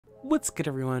What's good,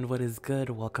 everyone? What is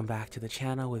good? Welcome back to the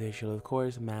channel with your show, of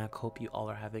course, Mac. Hope you all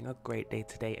are having a great day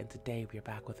today, and today we are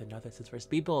back with another Sims vs.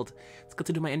 Speed build. It's good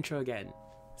to do my intro again.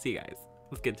 See you guys.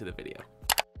 Let's get into the video.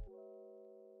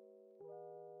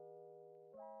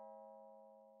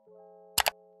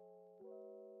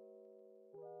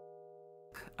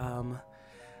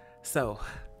 So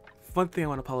one thing I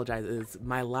want to apologize is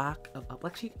my lack of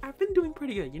actually I've been doing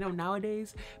pretty good. You know,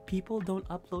 nowadays people don't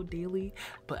upload daily,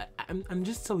 but I'm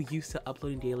just so used to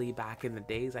uploading daily. Back in the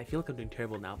days, I feel like I'm doing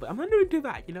terrible now, but I'm not doing too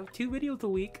bad. You know, 2 videos a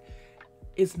week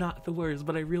is not the worst,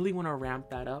 but I really want to ramp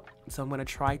that up, so I'm going to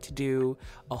try to do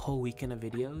a whole weekend of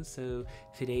videos. So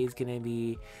today's gonna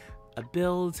be a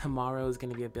build, tomorrow is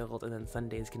gonna be a build, and then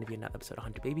Sunday is gonna be another episode of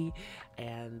Hunter Baby,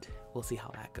 and we'll see how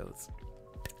that goes.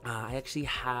 I actually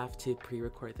have to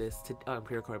pre-record this but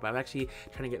I'm actually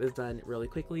trying to get this done really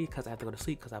quickly because I have to go to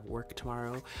sleep because I have work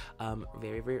tomorrow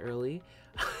very early.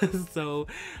 So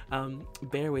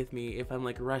bear with me if I'm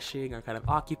like rushing or kind of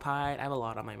occupied. I have a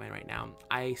lot on my mind right now.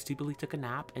 I stupidly took a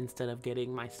nap instead of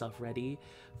getting my stuff ready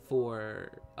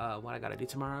for what I gotta do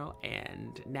tomorrow,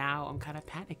 and now I'm kind of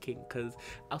panicking because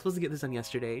I was supposed to get this done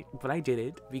yesterday, but I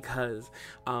didn't because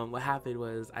what happened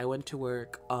was I went to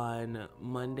work on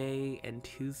Monday and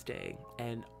Tuesday,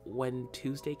 and when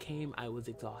Tuesday came I was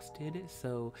exhausted,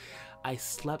 so I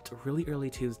slept really early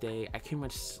Tuesday. I pretty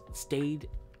much stayed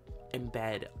in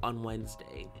bed on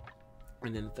Wednesday,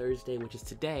 and then Thursday, which is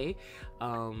today,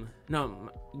 no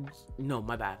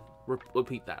my bad,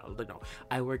 repeat that. No,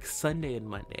 I worked Sunday and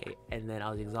Monday, and then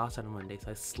I was exhausted on Monday,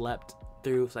 so I slept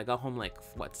through. So I got home like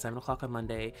 7 o'clock on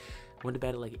Monday, went to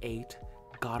bed at like 8,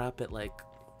 got up at like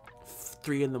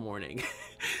 3 in the morning.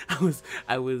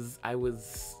 I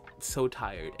was so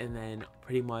tired, and then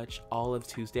pretty much all of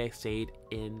Tuesday I stayed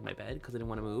in my bed because I didn't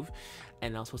want to move,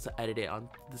 and I was supposed to edit it on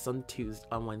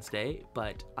Wednesday,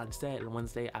 but instead on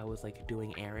Wednesday I was like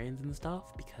doing errands and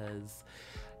stuff because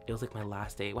it was like my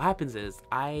last day. What happens is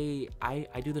I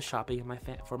do the shopping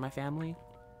for my family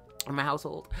or my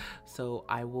household, so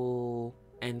I will.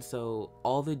 And so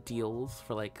all the deals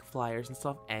for like flyers and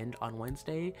stuff end on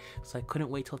Wednesday, so I couldn't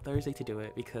wait till Thursday to do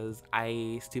it because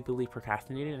I stupidly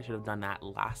procrastinated. I should have done that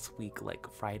last week, like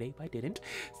Friday, but I didn't.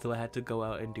 So I had to go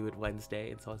out and do it Wednesday,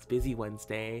 and so I was busy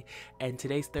Wednesday, and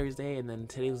today's Thursday, and then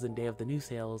today was the day of the new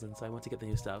sales, and so I went to get the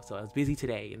new stuff, so I was busy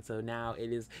today, and so now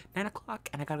it is 9 o'clock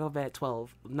and I gotta go to bed at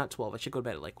 12. Not 12, I should go to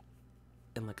bed at like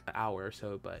in like an hour or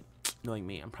so, but knowing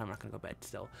me, I'm probably not gonna go to bed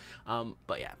still.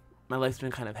 But yeah, my life's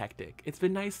been kind of hectic. It's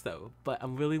been nice though, but I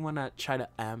really want to try to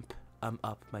amp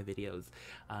up my videos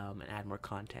and add more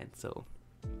content, so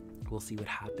we'll see what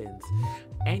happens.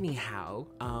 Anyhow,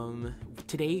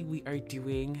 today we are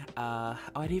doing I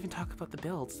didn't even talk about the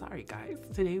build, sorry guys.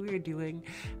 Today we are doing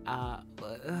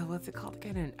what's it called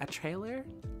again? A trailer,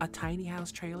 a tiny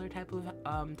house trailer type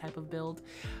of build.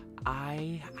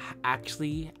 I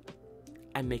actually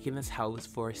I'm making this house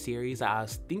for a series I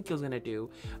was thinking I was gonna do,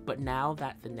 but now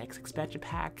that the next expansion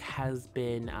pack has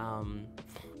been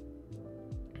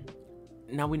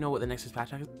now we know what the next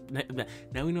expansion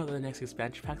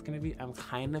pack is gonna be, I'm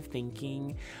kind of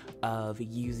thinking of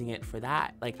using it for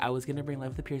that. Like, I was gonna bring Life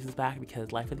of the Pearsons back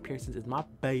because Life of the Pearsons is my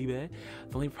baby.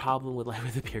 The only problem with Life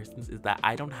of the Pearsons is that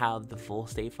I don't have the full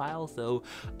save file, so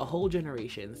a whole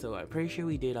generation. So I'm pretty sure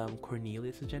we did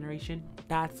Cornelius's generation.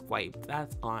 That's wiped.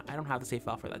 That's gone. I don't have the save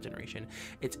file for that generation.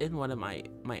 It's in one of my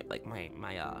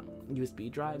USB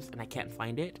drives, and I can't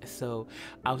find it. So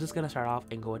I was just gonna start off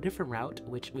and go a different route,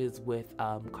 which is with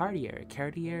Cartier.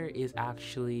 Cartier is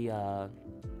actually oh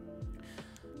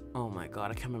my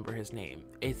god, I can't remember his name.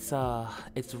 It's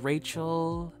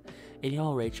Rachel, and you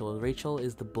know Rachel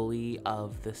is the bully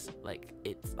of this, like,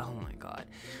 it's, oh my god,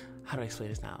 how do I explain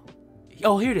this now?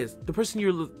 Oh, here it is. The person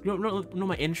you know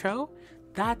my intro,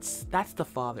 that's the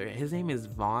father. His name is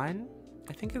Vaughn.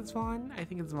 I think it's Vaughn. I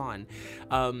think it's Vaughn.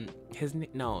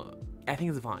 I think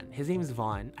it's Vaughn. His name is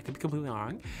Vaughn. I could be completely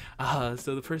wrong.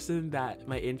 So the person that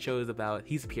my intro is about,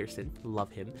 he's Pearson.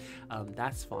 Love him.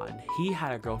 That's Vaughn. He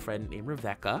had a girlfriend named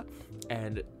Rebecca,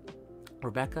 and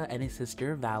Rebecca and his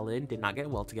sister Valen did not get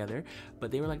well together,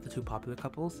 but they were like the 2 popular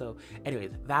couples. So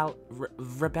anyways,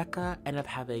 Rebecca ended up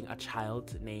having a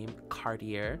child named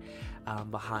Cartier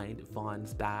behind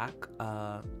Vaughn's back,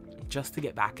 just to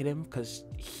get back at him because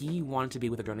he wanted to be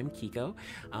with a girl named Kiko,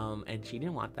 and she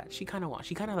didn't want that. She kind of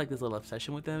like this little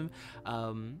obsession with him.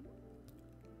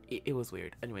 It was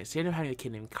weird. Anyway, so she ended up having a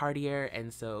kid named Cartier,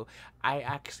 and so I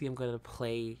actually am going to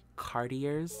play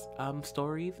Cartier's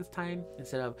story this time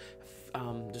instead of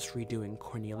just redoing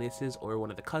Cornelius's or one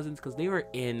of the cousins, because they were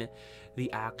in the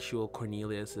actual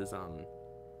Cornelius's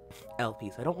LP,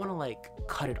 so I don't want to like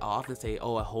cut it off and say,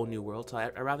 oh, a whole new world. So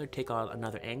I'd rather take on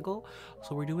another angle.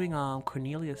 So we're doing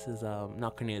Cornelius's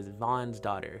not Cornelius, Vaughn's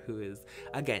daughter, who is,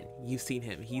 again, you've seen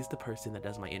him. He's the person that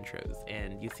does my intros,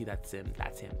 and you see that's him,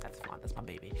 that's Vaughn, that's my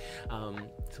baby.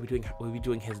 So we'll be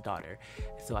doing his daughter.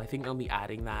 So I think I'll be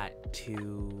adding that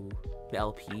to the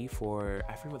LP for,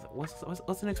 I forget what's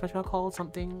the next special called,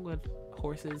 something with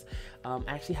horses. I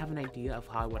actually have an idea of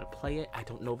how I want to play it. I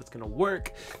don't know if it's gonna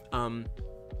work. I'm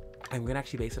gonna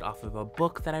actually base it off of a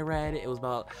book that I read. It was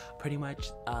about pretty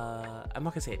much, I'm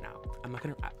not gonna say it now. I'm not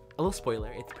gonna, a little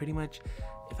spoiler. It's pretty much,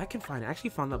 if I can find it, I actually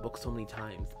found that book so many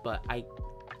times, but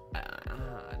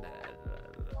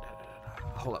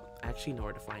hold up, I actually know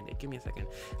where to find it. Give me a second.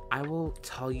 I will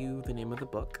tell you the name of the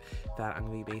book that I'm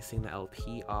gonna be basing the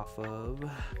LP off of.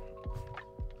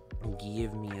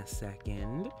 Give me a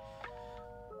second.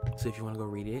 So if you want to go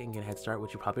read it and get a head start,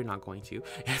 which you're probably not going to,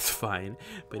 it's fine.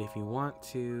 But if you want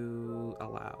to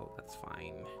allow, that's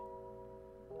fine.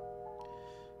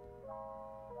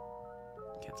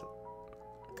 Cancel.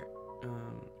 Okay.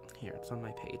 Here, it's on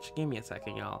my page. Give me a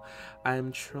second, y'all.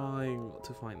 I'm trying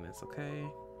to find this, okay?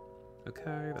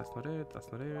 Okay, that's not it.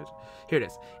 That's not it. Here it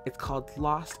is. It's called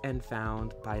Lost and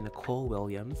Found by Nicole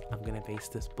Williams. I'm gonna base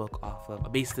this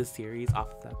series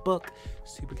off of that book.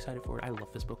 Super excited for it. I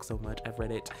love this book so much. I've read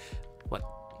it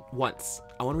once.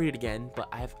 I want to read it again, but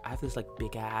I have this like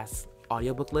big ass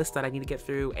audiobook list that I need to get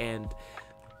through, and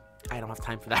I don't have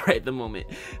time for that right at the moment.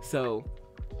 So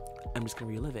I'm just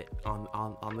gonna relive it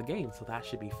on the game, so that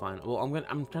should be fun. Well,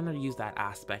 I'm trying to use that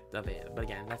aspect of it, but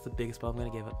again, that's the biggest spell I'm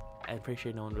gonna give it. I'm pretty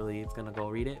sure no one really is gonna go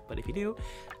read it, but if you do,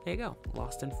 there you go.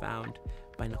 Lost and Found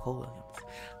by Nicole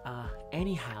Williams.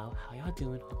 Anyhow, how y'all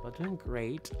doing? Hope y'all doing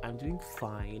great. I'm doing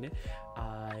fine.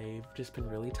 I've just been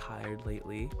really tired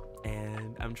lately,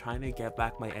 and I'm trying to get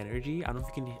back my energy. I don't know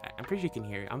if you can. I'm pretty sure you can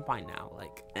hear it. I'm fine now.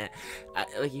 Like,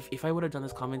 like if I would have done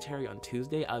this commentary on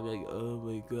Tuesday, I'd be like, oh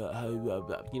my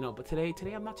god, you know. But today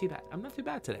I'm not too bad. I'm not too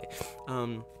bad today.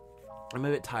 I'm a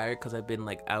bit tired because I've been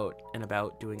like out and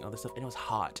about doing other stuff, and it was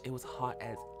hot. It was hot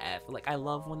as F. Like, I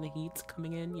love when the heat's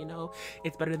coming in, you know.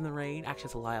 It's better than the rain. Actually,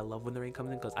 it's a lie. I love when the rain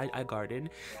comes in because I garden.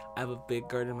 I have a big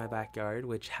garden in my backyard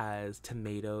which has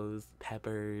tomatoes,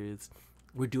 peppers.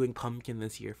 We're doing pumpkin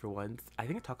this year for once. I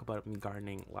think I talk about me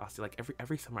gardening last year. Like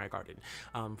every summer I garden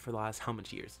for the last how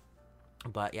much years.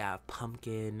 But yeah,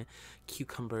 pumpkin,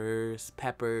 cucumbers,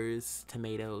 peppers,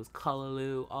 tomatoes,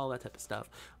 callaloo, all that type of stuff,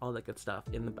 all that good stuff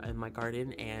in my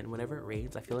garden. And whenever it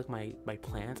rains, I feel like my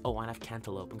plants, oh, and I have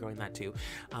cantaloupe, I'm growing that too.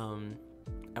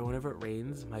 And whenever it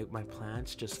rains, my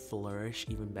plants just flourish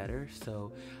even better.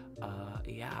 So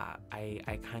yeah,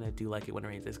 I kind of do like it when it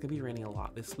rains. It's gonna be raining a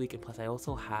lot this week, and plus I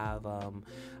also have a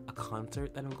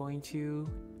concert that I'm going to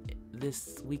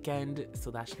this weekend, so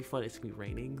that should be fun. It's gonna be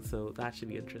raining, so that should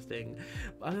be interesting.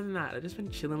 But other than that, I've just been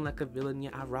chilling like a villain.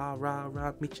 Yeah,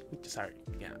 sorry,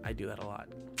 yeah, I do that a lot.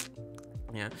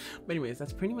 Yeah, but anyways,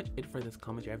 that's pretty much it for this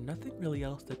commentary. I have nothing really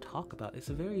else to talk about. It's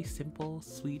a very simple,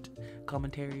 sweet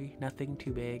commentary, nothing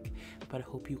too big, but I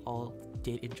hope you all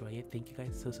did enjoy it. Thank you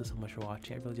guys so much for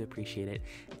watching. I really do appreciate it,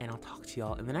 and I'll talk to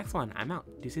y'all in the next one. I'm out.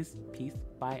 Deuces, peace,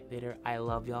 bye, later. I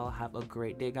love y'all. Have a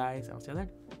great day, guys. I'll see you then.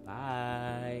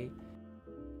 Bye.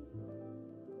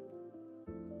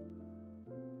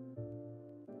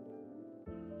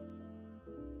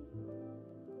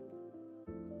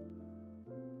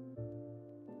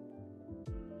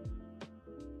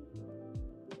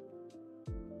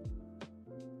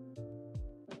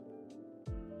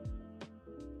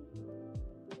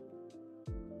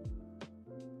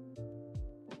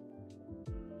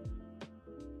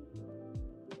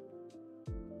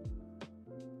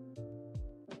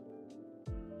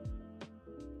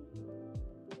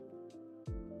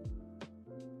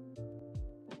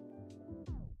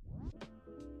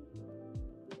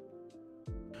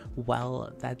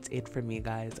 Well, that's it for me,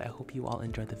 guys. I hope you all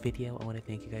enjoyed the video. I want to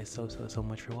thank you guys so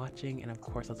much for watching, and of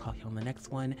course I'll talk to you on the next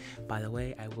one. By the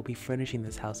way, I will be furnishing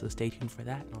this house, so stay tuned for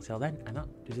that, and I'll see y'all then. I'm out.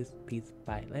 Deuces, peace,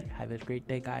 bye, later. Have a great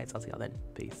day, guys. I'll see y'all then.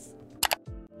 Peace.